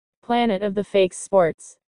planet of the fakes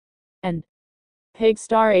sports. And Pig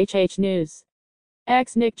star HH News.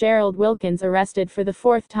 Ex-Knick Gerald Wilkins arrested for the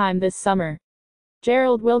fourth time this summer.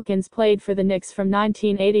 Gerald Wilkins played for the Knicks from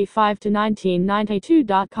 1985 to 1992.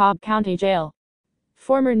 Cobb County Jail.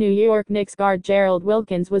 Former New York Knicks guard Gerald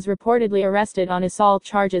Wilkins was reportedly arrested on assault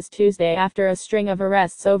charges Tuesday after a string of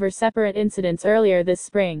arrests over separate incidents earlier this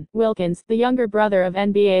spring. Wilkins, the younger brother of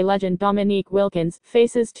NBA legend Dominique Wilkins,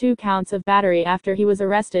 faces 2 counts of battery after he was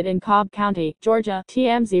arrested in Cobb County, Georgia,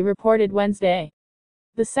 TMZ reported Wednesday.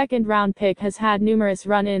 The second-round pick has had numerous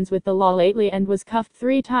run-ins with the law lately and was cuffed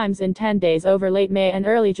 3 times in 10 days over late May and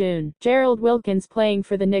early June. Gerald Wilkins, playing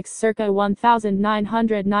for the Knicks circa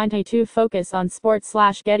 1992. Focus on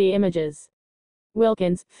Sports/Getty Images.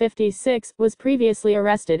 Wilkins, 56, was previously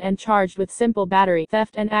arrested and charged with simple battery,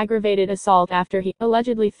 theft and aggravated assault after he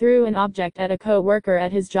allegedly threw an object at a co-worker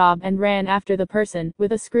at his job and ran after the person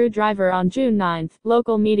with a screwdriver on June 9,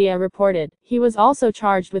 local media reported. He was also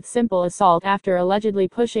charged with simple assault after allegedly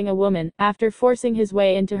pushing a woman, after forcing his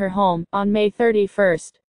way into her home, on May 31.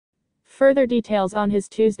 Further details on his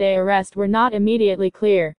Tuesday arrest were not immediately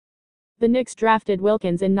clear. The Knicks drafted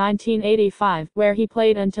Wilkins in 1985, where he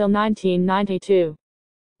played until 1992.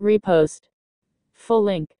 Repost. Full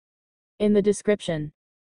link in the description.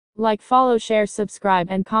 Like, follow, share,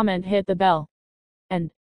 subscribe and comment, hit the bell.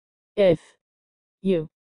 And if you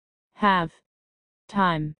have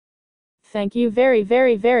time, thank you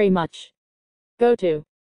very much. Go to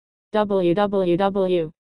www.amer-eka